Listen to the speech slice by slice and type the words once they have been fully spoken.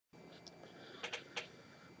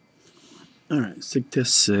Alright, SIG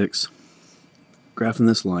test 6. Graphing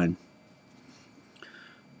this line.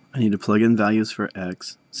 I need to plug in values for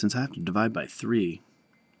x. Since I have to divide by 3,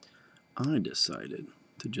 I decided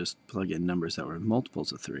to just plug in numbers that were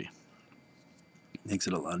multiples of 3. Makes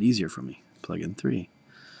it a lot easier for me. Plug in 3.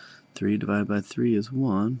 3 divided by 3 is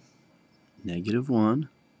 1. Negative 1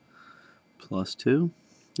 plus 2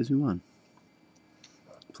 gives me 1.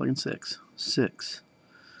 Plug in 6. 6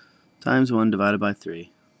 times 1 divided by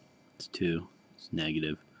 3. It's 2. It's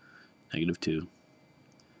negative. Negative 2.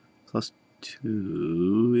 Plus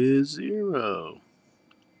 2 is 0.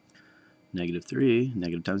 Negative 3.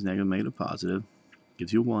 Negative times negative, negative positive.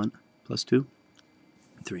 Gives you 1. Plus 2.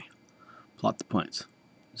 3. Plot the points.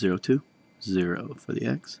 0, 2. 0 for the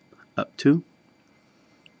x. Up 2.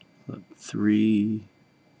 3,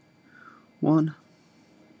 1.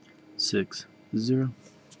 6, 0.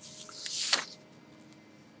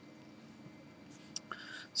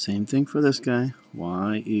 Same thing for this guy.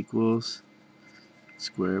 Y equals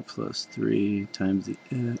square plus 3 times the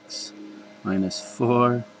x minus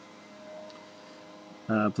 4.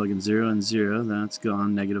 Plug in 0 and 0. That's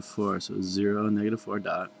gone. Negative 4. So 0 and negative 4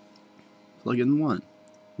 dot. Plug in 1.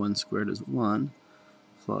 1 squared is 1.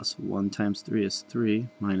 Plus 1 times 3 is 3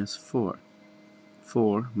 minus 4.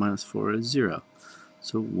 4 minus 4 is 0.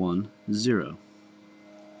 So 1, 0.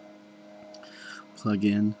 Plug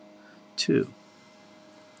in 2.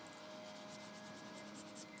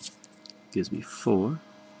 Gives me 4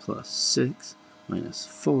 plus 6 minus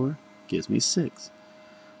 4 gives me 6.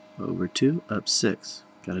 Over 2, up 6.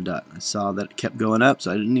 Got a dot. I saw that it kept going up,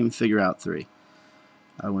 so I didn't even figure out 3.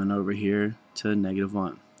 I went over here to negative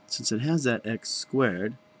 1. Since it has that x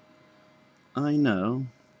squared, I know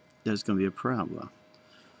that it's going to be a parabola.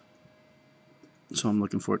 So I'm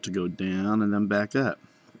looking for it to go down and then back up.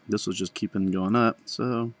 This was just keeping going up,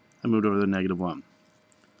 so I moved over to negative 1.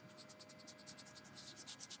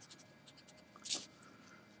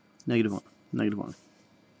 Negative 1. Negative 1.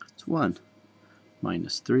 It's 1.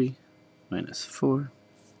 Minus 3. Minus 4.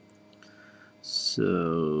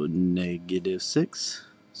 So negative 6.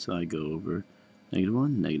 So I go over negative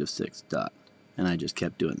 1, negative 6, dot. And I just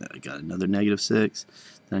kept doing that. I got another negative 6.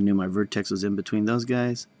 Then I knew my vertex was in between those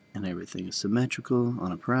guys. And everything is symmetrical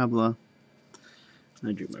on a parabola.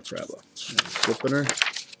 I drew my parabola. Flipping her.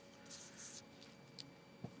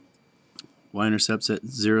 Y-intercept's at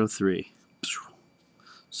 0, 3.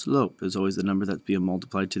 Slope is always the number that's being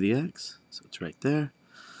multiplied to the x. So it's right there.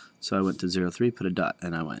 So I went to 0, 3, put a dot,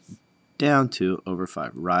 and I went down 2 over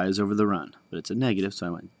 5. Rise over the run. But it's a negative, so I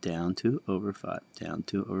went down 2 over 5. Down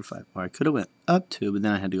 2 over 5. Or I could have went up 2, but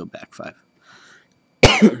then I had to go back 5.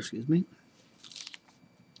 Excuse me.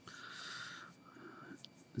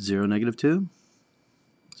 0, negative 2.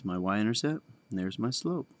 That's my y-intercept. And there's my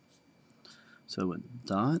slope. So I went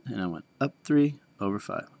dot, and I went up 3 over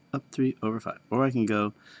 5. Up 3 over 5. Or I can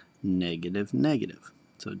go negative, negative.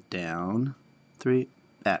 So down 3,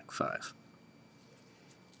 back 5.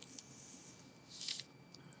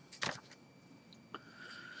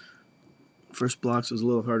 First blocks was a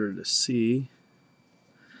little harder to see.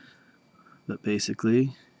 But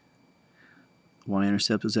basically,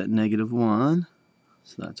 y-intercept was at negative 1.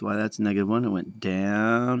 So that's why that's negative 1. It went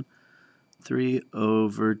down 3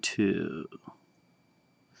 over 2.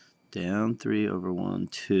 Down 3 over 1,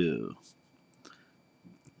 2.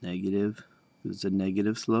 Negative, this is a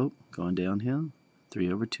negative slope going downhill, 3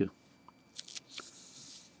 over 2.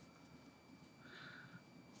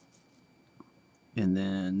 And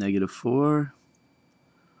then negative 4,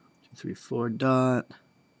 2, 3, 4 dot,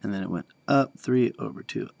 and then it went up 3 over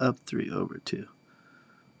 2, up 3 over 2.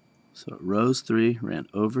 So it rose 3, ran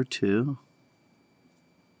over 2,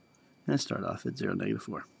 and it started off at 0, negative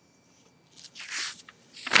 4.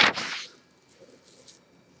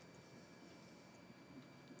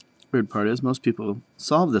 Weird part is most people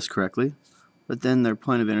solve this correctly, but then their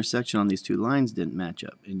point of intersection on these two lines didn't match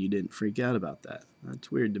up, and you didn't freak out about that. That's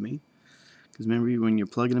weird to me, because remember, when you're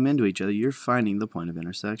plugging them into each other, you're finding the point of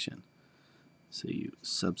intersection. So you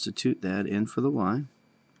substitute that in for the y,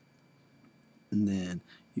 and then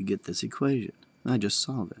you get this equation. And I just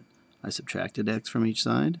solve it. I subtracted x from each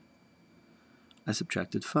side. I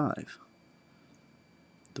subtracted 5.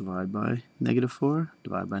 Divide by negative 4,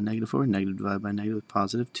 divide by negative 4, negative divided by negative,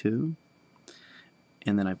 positive 2.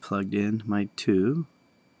 And then I plugged in my 2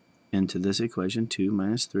 into this equation. 2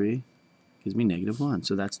 minus 3 gives me negative 1.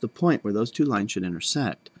 So that's the point where those two lines should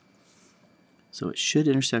intersect. So it should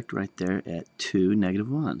intersect right there at 2, negative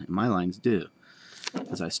 1. And my lines do.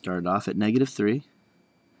 Because I started off at negative 3,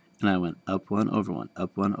 and I went up 1 over 1,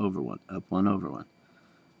 up 1 over 1, up 1 over 1.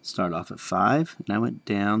 Start off at 5, and I went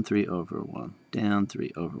down 3 over 1, down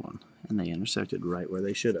 3 over 1, and they intersected right where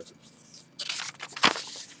they should have.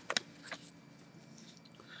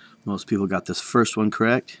 Most people got this first one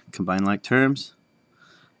correct. Combine like terms,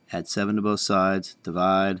 add 7 to both sides,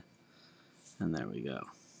 divide, and there we go.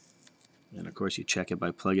 And of course you check it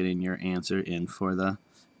by plugging in your answer in for the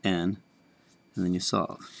n, and then you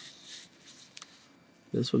solve.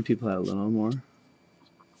 This one people had a little more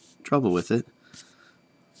trouble with it.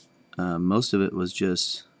 Most of it was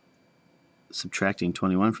just subtracting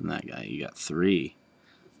 21 from that guy. You got 3.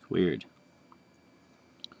 It's weird.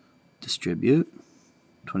 Distribute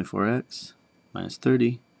 24x minus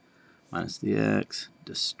 30 minus the x.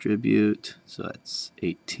 Distribute, so that's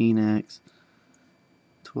 18x,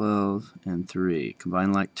 12, and 3.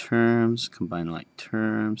 Combine like terms, combine like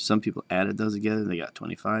terms. Some people added those together. They got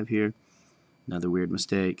 25 here. Another weird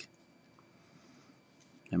mistake.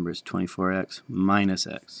 Remember, it's 24x minus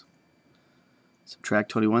x. Subtract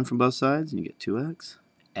 21 from both sides, and you get 2x.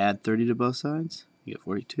 Add 30 to both sides, you get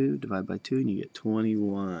 42. Divide by 2, and you get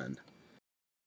 21.